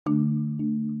Good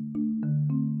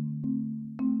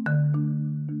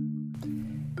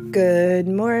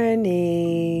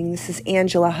morning. This is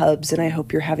Angela Hubbs, and I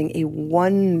hope you're having a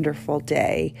wonderful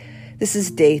day. This is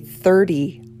day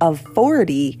 30 of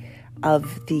 40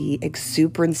 of the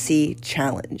Exuberancy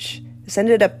Challenge. This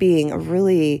ended up being a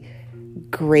really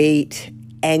great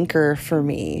anchor for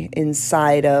me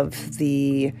inside of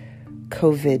the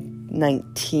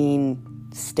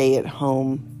COVID-19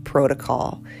 stay-at-home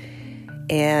protocol.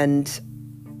 And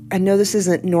I know this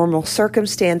isn't normal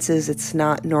circumstances, it's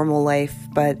not normal life,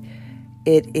 but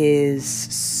it is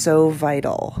so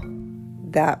vital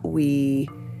that we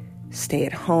stay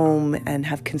at home and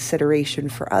have consideration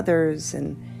for others.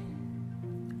 And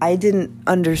I didn't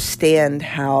understand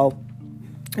how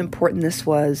important this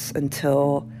was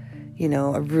until,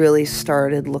 I really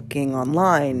started looking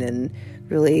online and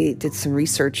really did some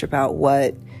research about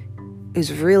what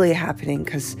is really happening,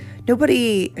 because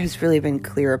nobody has really been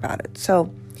clear about it. So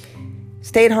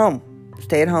stay at home.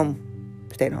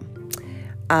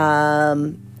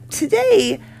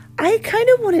 Today, I kind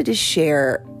of wanted to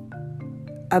share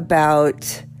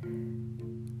about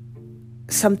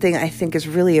something I think is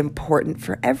really important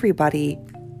for everybody.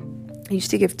 I used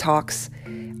to give talks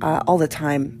all the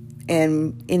time.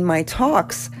 And in my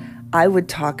talks, I would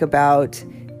talk about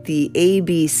the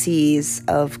ABCs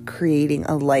of creating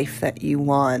a life that you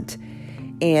want.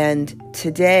 And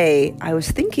today, I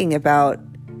was thinking about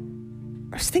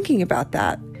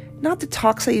that. Not the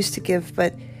talks I used to give,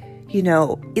 but,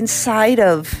 inside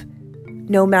of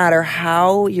no matter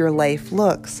how your life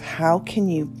looks, how can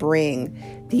you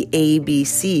bring the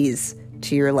ABCs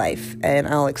to your life? And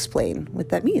I'll explain what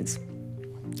that means.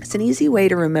 It's an easy way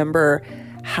to remember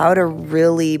how to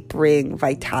really bring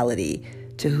vitality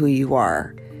to who you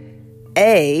are.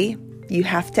 A, you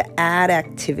have to add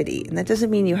activity. And that doesn't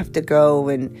mean you have to go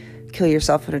and kill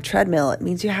yourself on a treadmill. It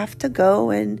means you have to go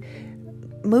and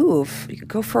move. You could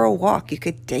go for a walk. You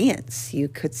could dance. You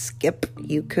could skip.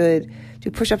 You could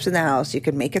do push-ups in the house. You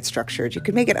could make it structured. You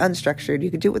could make it unstructured. You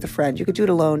could do it with a friend. You could do it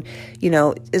alone.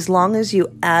 As long as you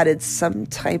added some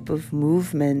type of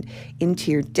movement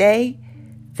into your day,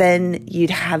 then you'd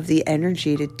have the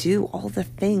energy to do all the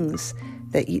things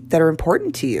that are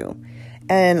important to you.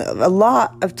 And a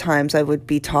lot of times I would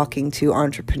be talking to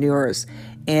entrepreneurs,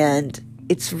 and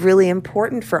it's really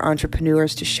important for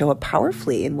entrepreneurs to show up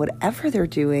powerfully in whatever they're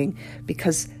doing,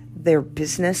 because their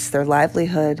business, their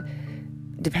livelihood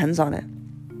depends on it.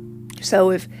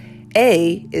 So if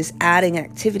A is adding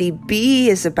activity, B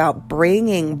is about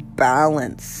bringing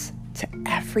balance to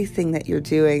everything that you're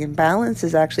doing. And balance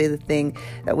is actually the thing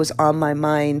that was on my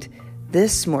mind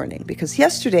this morning, because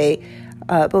yesterday,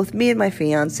 both me and my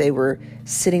fiance were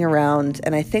sitting around,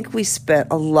 and I think we spent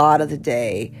a lot of the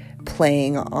day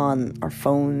playing on our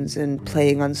phones and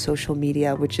playing on social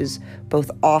media, which is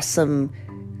both awesome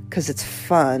because it's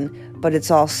fun, but it's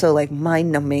also like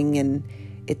mind-numbing, and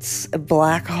it's a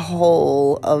black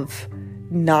hole of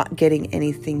not getting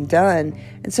anything done.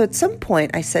 And so at some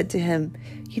point I said to him,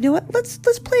 you know what, let's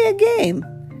play a game.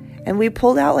 And we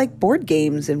pulled out like board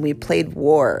games, and we played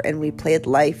War, and we played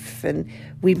Life, and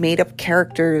we made up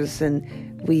characters,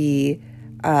 and we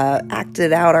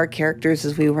acted out our characters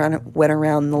as we went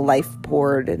around the life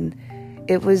board, and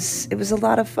it was a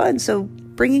lot of fun. So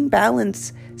bringing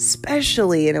balance,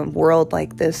 especially in a world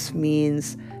like this,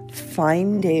 means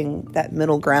finding that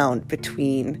middle ground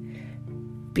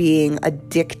between being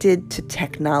addicted to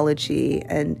technology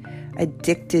and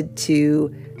addicted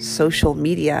to social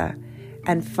media,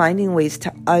 and finding ways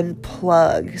to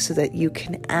unplug so that you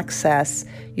can access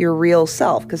your real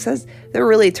self, because that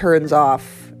really turns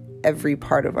off every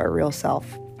part of our real self.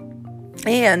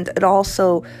 And it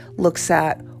also looks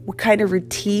at what kind of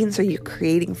routines are you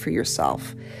creating for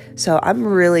yourself. So I'm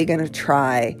really going to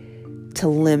try to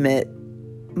limit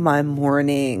my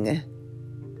morning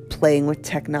playing with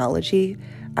technology.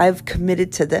 I've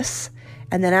committed to this.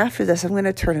 And then after this, I'm going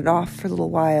to turn it off for a little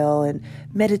while and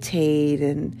meditate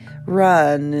and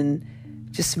run and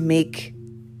just make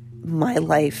my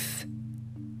life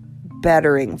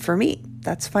bettering for me.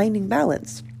 That's finding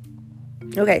balance.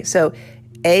 Okay, so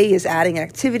A is adding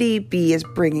activity, B is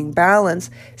bringing balance,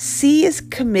 C is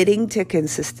committing to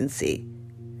consistency.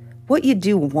 What you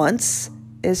do once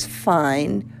is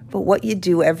fine, but what you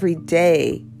do every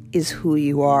day is who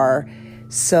you are.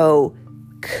 So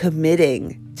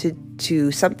committing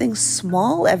to something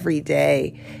small every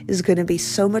day is going to be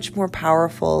so much more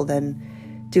powerful than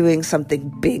doing something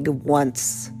big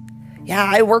once. Yeah,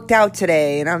 I worked out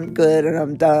today and I'm good and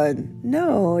I'm done.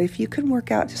 No, if you can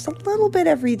work out just a little bit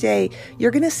every day,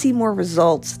 you're going to see more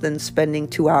results than spending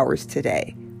 2 hours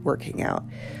today working out.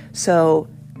 So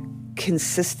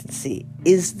consistency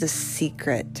is the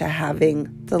secret to having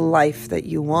the life that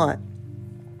you want.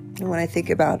 And when I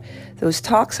think about those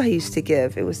talks I used to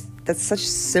give, that's such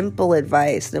simple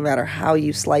advice, no matter how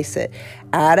you slice it.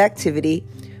 Add activity,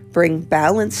 bring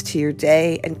balance to your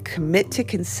day, and commit to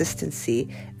consistency.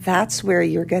 That's where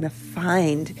you're going to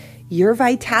find your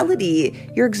vitality,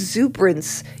 your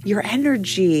exuberance, your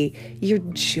energy, your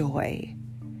joy.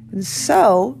 And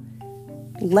so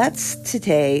let's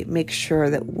today make sure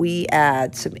that we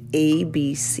add some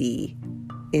ABC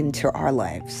into our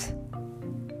lives.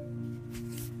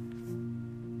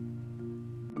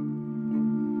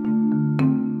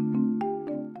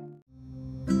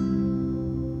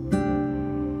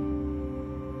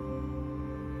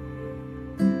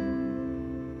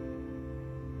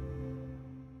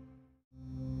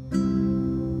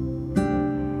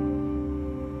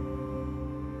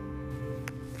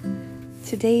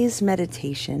 Today's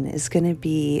meditation is going to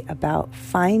be about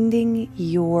finding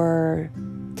your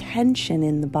tension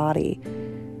in the body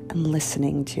and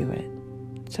listening to it.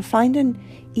 So find an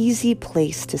easy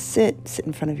place to sit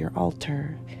in front of your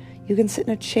altar. You can sit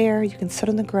in a chair, you can sit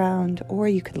on the ground, or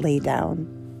you could lay down.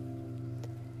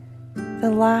 The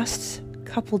last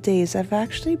couple days I've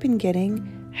actually been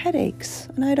getting headaches,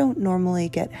 and I don't normally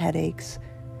get headaches.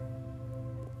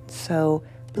 So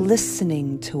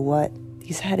listening to what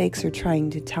these headaches are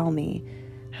trying to tell me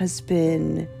has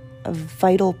been a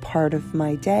vital part of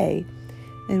my day.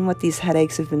 And what these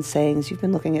headaches have been saying is you've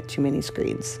been looking at too many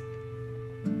screens.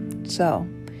 So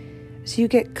as you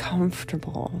get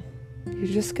comfortable, you're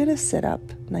just going to sit up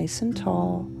nice and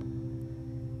tall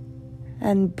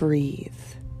and breathe.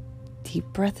 Deep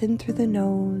breath in through the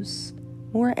nose,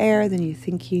 more air than you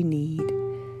think you need.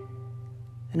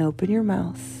 And open your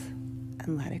mouth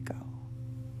and let it go.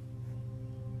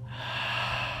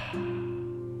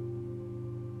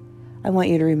 I want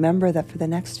you to remember that for the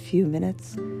next few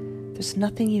minutes, there's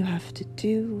nothing you have to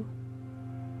do.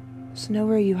 There's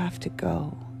nowhere you have to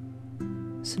go.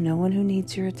 There's no one who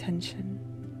needs your attention.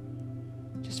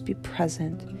 Just be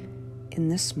present in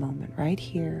this moment, right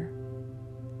here,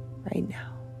 right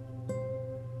now.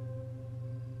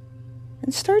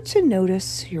 And start to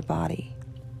notice your body.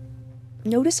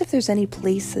 Notice if there's any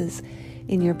places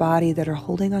in your body that are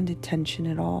holding on to tension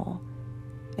at all.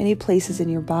 Any places in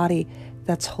your body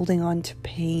that's holding on to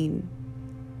pain.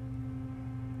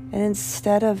 And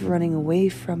instead of running away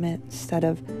from it, instead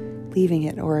of leaving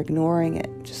it or ignoring it,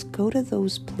 just go to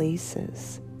those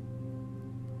places.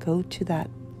 Go to that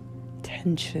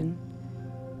tension.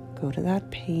 Go to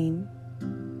that pain.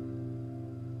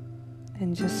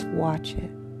 And just watch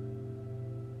it.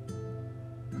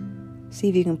 See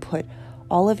if you can put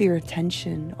all of your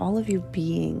attention, all of your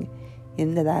being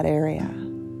into that area.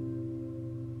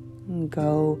 And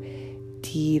go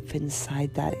deep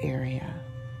inside that area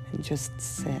and just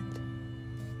sit.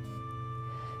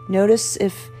 Notice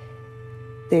if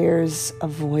there's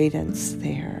avoidance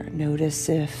there. Notice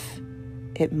if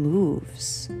it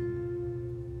moves.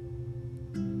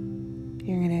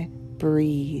 You're going to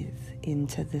breathe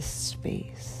into this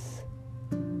space.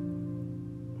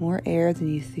 More air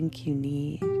than you think you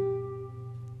need.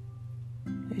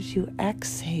 As you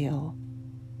exhale,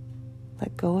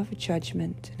 let go of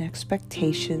judgment and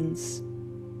expectations.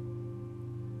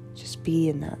 Just be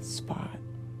in that spot.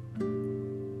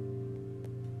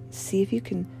 See if you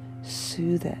can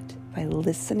soothe it by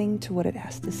listening to what it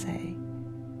has to say.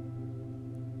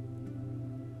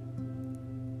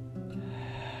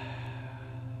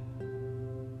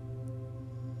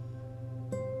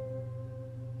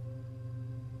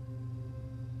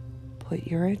 Put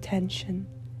your attention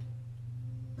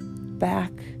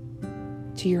back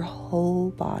to your whole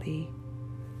body.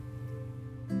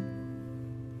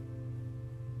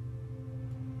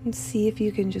 And see if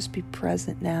you can just be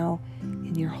present now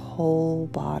in your whole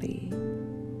body.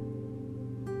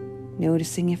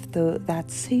 Noticing if that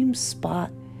same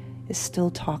spot is still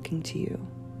talking to you.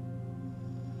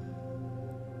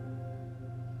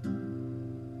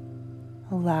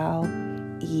 Allow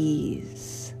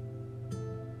ease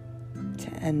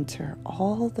to enter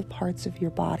all the parts of your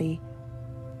body.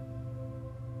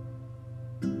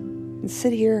 And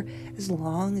sit here as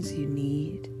long as you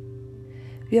need.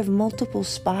 If you have multiple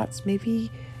spots, maybe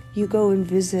you go and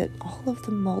visit all of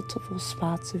the multiple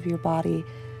spots of your body.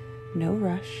 No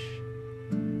rush,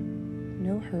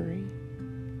 no hurry.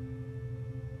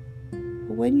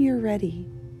 But when you're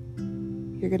ready,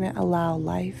 you're going to allow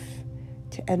life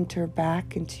to enter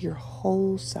back into your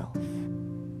whole self.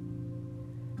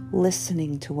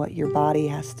 Listening to what your body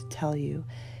has to tell you,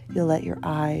 you'll let your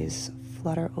eyes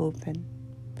flutter open.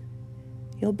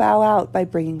 You'll bow out by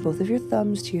bringing both of your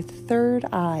thumbs to your third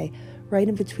eye, right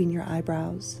in between your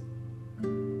eyebrows.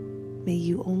 May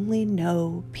you only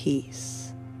know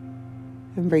peace.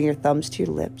 And bring your thumbs to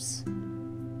your lips.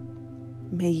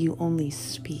 May you only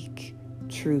speak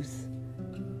truth.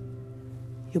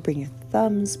 You'll bring your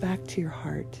thumbs back to your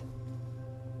heart.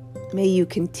 May you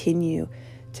continue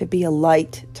to be a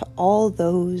light to all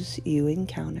those you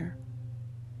encounter.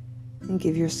 And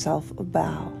give yourself a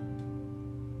bow.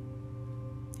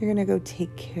 You're going to go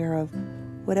take care of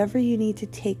whatever you need to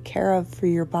take care of for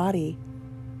your body.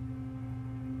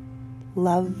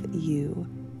 Love you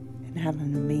and have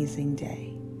an amazing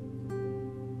day.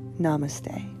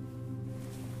 Namaste.